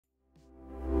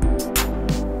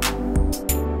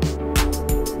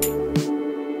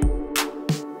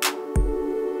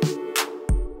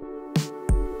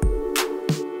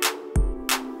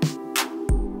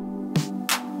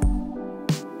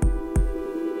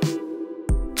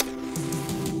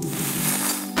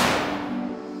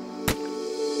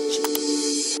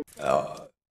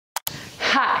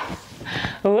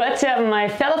What's up, my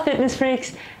fellow fitness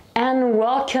freaks, and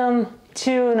welcome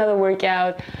to another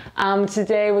workout.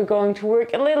 Today we're going to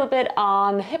work a little bit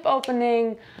on hip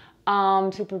opening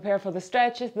to prepare for the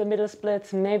stretches, the middle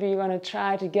splits. Maybe you're going to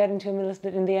try to get into a middle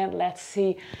split in the end. Let's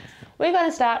see. We're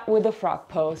going to start with a frog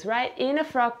pose, right? In a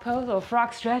frog pose or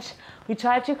frog stretch, we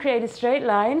try to create a straight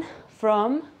line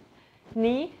from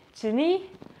knee to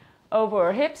knee over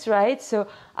our hips, right? So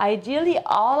ideally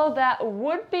all of that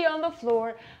would be on the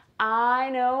floor. I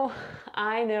know,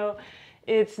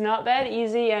 it's not that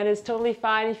easy and it's totally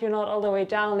fine if you're not all the way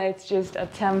down. Let's just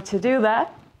attempt to do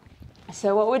that.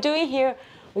 So what we're doing here,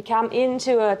 we come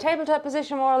into a tabletop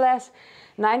position more or less,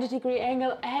 90-degree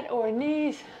angle at our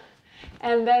knees,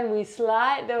 and then we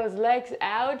slide those legs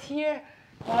out here,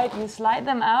 right? You slide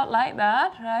them out like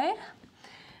that, right?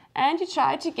 And you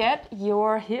try to get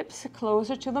your hips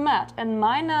closer to the mat. And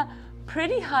mine are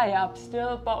pretty high up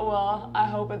still, but well, I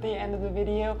hope at the end of the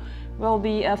video will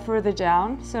be further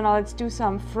down. So now let's do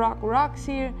some frog rocks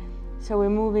here. So we're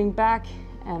moving back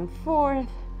and forth,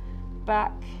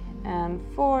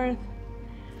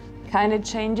 kind of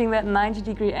changing that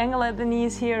 90-degree angle at the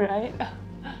knees here, right?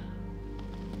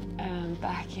 And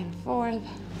back and forth.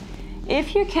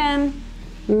 If you can,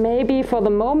 maybe for the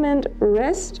moment,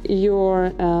 rest your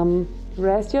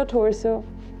torso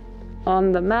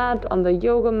on the mat, on the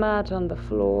yoga mat, on the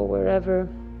floor, wherever.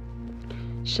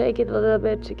 Shake it a little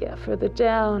bit to get further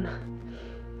down.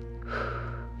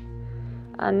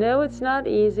 I know it's not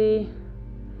easy.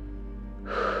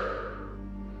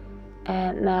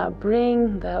 And now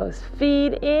bring those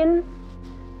feet in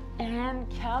and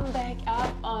come back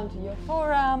up onto your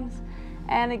forearms.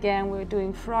 And again, we're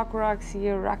doing frog rocks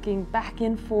here, rocking back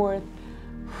and forth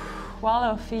while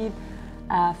our feet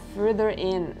are further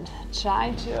in,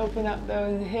 trying to open up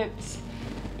those hips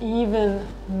even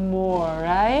more,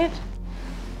 right?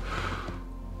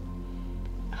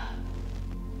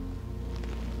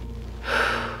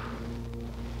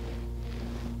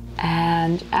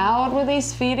 And out with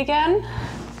these feet again.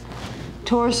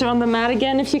 Torso on the mat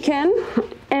again if you can.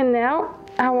 And now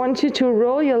I want you to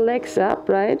roll your legs up,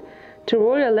 right? To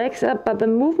roll your legs up, but the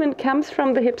movement comes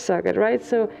from the hip socket, right?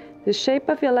 So the shape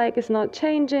of your leg is not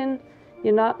changing.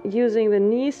 You're not using the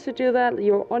knees to do that.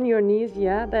 You're on your knees,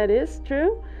 yeah, that is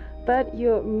true. But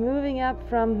you're moving up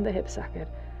from the hip socket,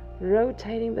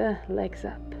 rotating the legs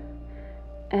up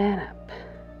and up.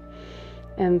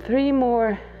 And 3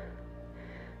 more,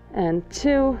 and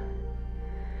 2,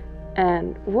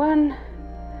 and 1,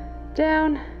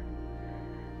 down,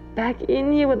 back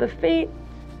in here with the feet,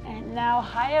 and now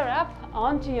higher up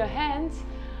onto your hands,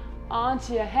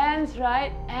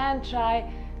 right? And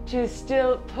try to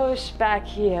still push back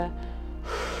here,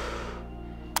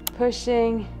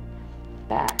 pushing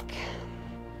back,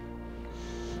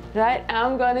 right?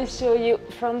 I'm gonna show you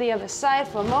from the other side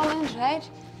for a moment, right?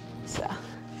 So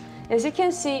as you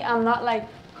can see, I'm not like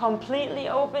completely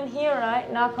open here, right?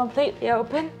 Not completely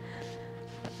open,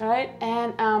 right?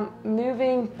 And I'm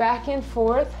moving back and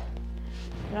forth,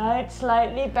 right?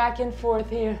 Slightly back and forth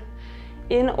here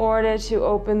in order to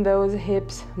open those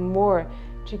hips more,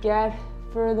 to get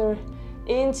further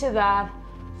into that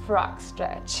frog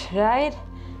stretch, right?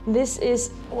 This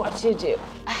is what you do.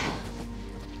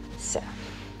 So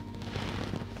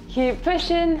keep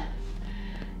pushing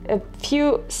a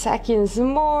few seconds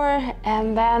more,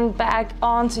 and then back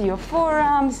onto your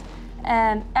forearms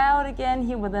and out again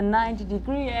here with a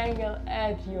 90-degree angle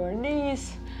at your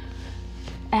knees,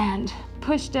 and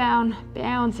push down,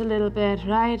 bounce a little bit,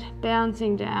 right?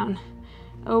 Bouncing down,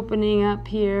 opening up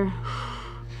here,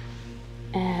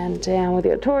 and down with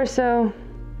your torso.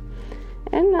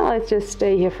 And now let's just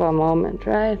stay here for a moment,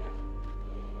 right?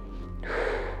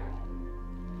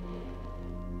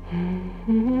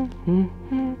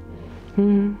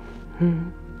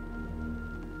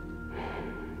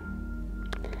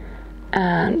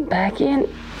 And back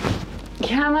in,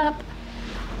 come up,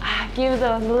 give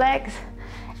those legs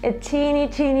a teeny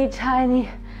tiny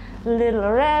little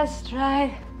rest,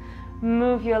 right?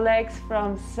 Move your legs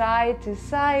from side to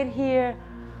side here.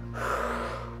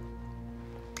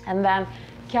 And then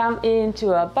come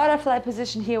into a butterfly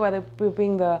position here, where we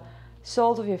bring the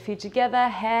soles of your feet together,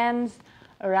 hands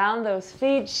around those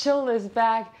feet, shoulders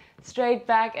back, straight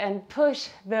back, and push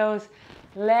those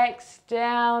legs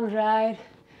down, right?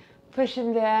 Push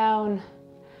them down.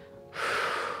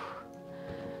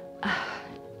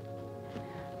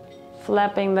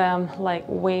 Flapping them like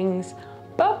wings.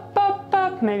 Bop, bop,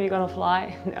 bop. Maybe you're gonna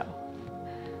fly. No.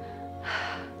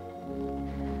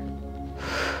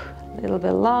 A little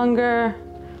bit longer.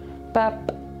 Bop,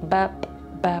 bop,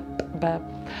 bop, bop,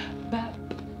 bop,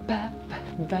 bop,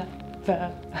 bop,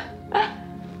 bop.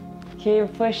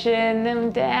 Keep pushing them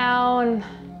down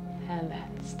and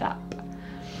then stop.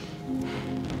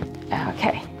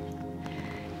 Okay.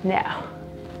 Now.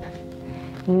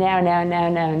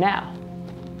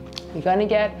 We're gonna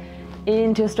get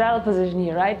into a straddle position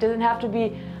here, right? Doesn't have to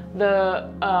be the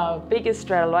biggest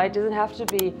straddle, right? Doesn't have to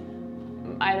be,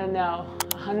 I don't know,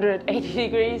 180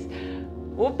 degrees.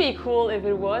 Would be cool if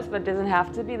it was, but doesn't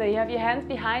have to be. That you have your hands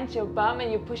behind your bum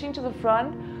and you're pushing to the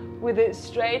front with it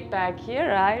straight back here,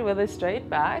 right? With it straight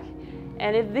back.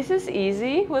 And if this is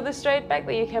easy with a straight back,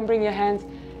 then you can bring your hands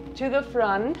to the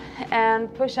front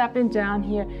and push up and down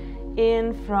here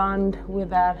in front with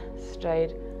that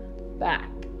straight back.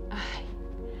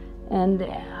 And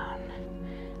down.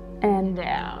 And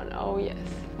down. Oh yes.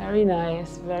 Very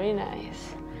nice. Very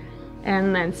nice.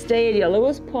 And then stay at your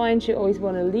lowest point. You always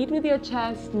want to lead with your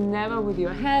chest, never with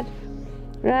your head.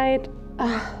 Right?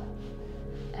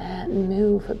 And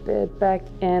move a bit back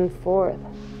and forth.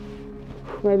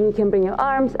 Maybe you can bring your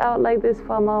arms out like this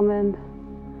for a moment.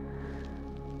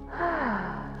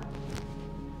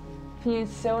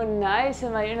 Feels so nice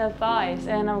in my inner thighs.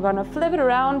 And I'm gonna flip it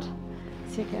around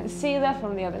so you can see that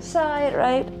from the other side,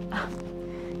 right?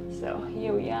 So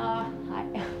here we are. Hi.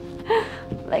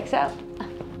 Legs out.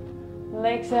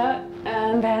 Legs out.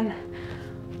 And then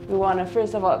we wanna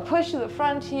first of all push to the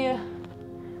front here,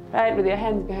 right? With your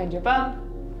hands behind your bum.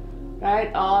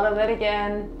 Right, all of that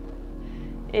again.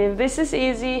 If this is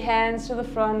easy, hands to the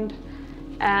front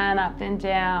and up and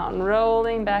down,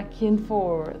 rolling back and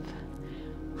forth.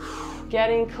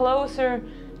 Getting closer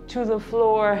to the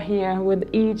floor here with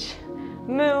each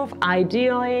move.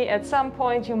 Ideally, at some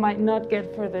point you might not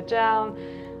get further down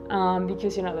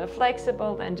because you know they're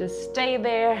flexible, then just stay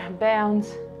there,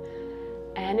 bounce.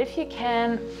 And if you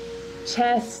can,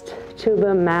 chest to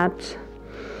the mat.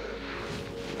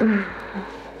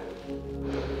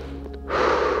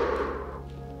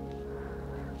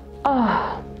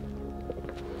 Oh,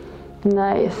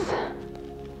 nice.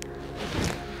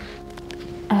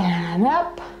 And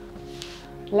up.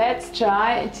 Let's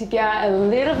try to get a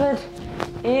little bit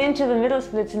into the middle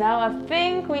splits now. I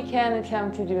think we can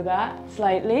attempt to do that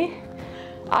slightly.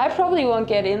 I probably won't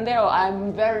get in there, or I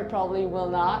very probably will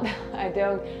not. I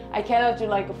cannot do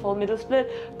like a full middle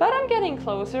split, but I'm getting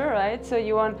closer, right? So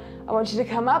I want you to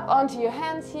come up onto your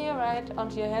hands here, right?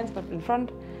 Onto your hands, but in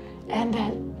front, and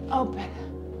then open.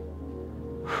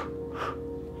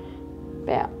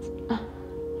 Bounce.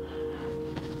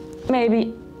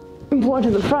 Maybe more to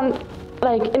the front,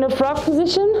 like in a frog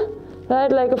position, right?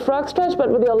 Like a frog stretch, but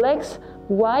with your legs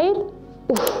wide.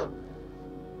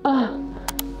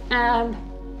 And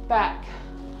back.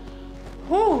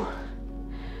 Whew.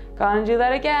 Gonna do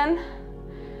that again.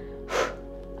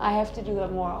 I have to do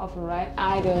that more often, right?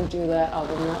 I don't do that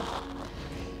often enough.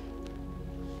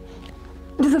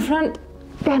 To the front,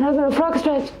 and open a frog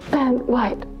stretch, and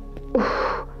wide.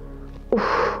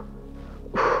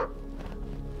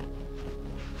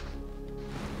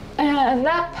 And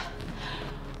up.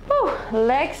 Whew.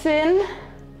 Legs in.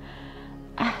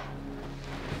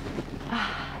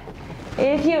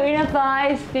 If your inner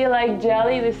thighs feel like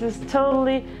jelly, this is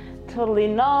totally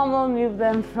normal. Move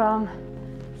them from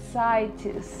side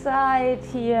to side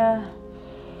here.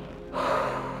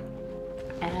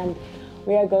 And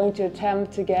we are going to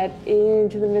attempt to get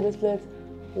into the middle splits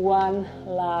one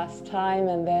last time,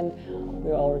 and then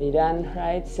we're already done,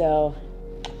 right? So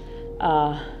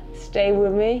stay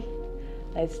with me.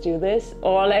 Let's do this,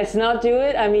 or let's not do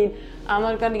it. I mean, I'm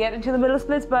not gonna get into the middle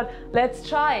splits, but let's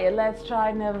try it. Let's try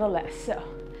it nevertheless. So,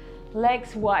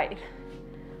 legs wide,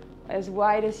 as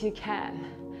wide as you can.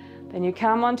 Then you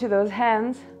come onto those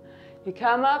hands, you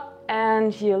come up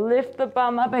and you lift the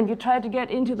bum up and you try to get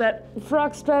into that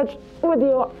frog stretch with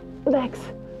your legs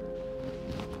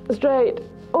straight.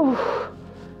 Oh.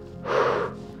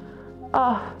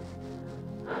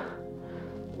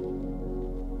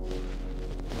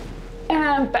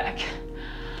 And back.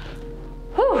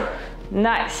 Whew.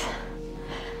 Nice.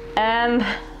 And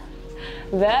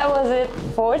that was it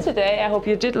for today. I hope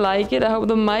you did like it. I hope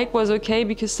the mic was okay,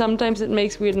 because sometimes it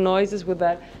makes weird noises with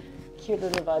that cute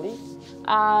little body.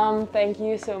 Thank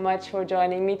you so much for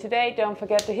joining me today. Don't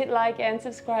forget to hit like and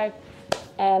subscribe,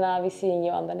 and I'll be seeing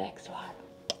you on the next one.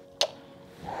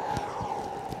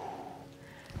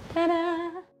 Ta-da!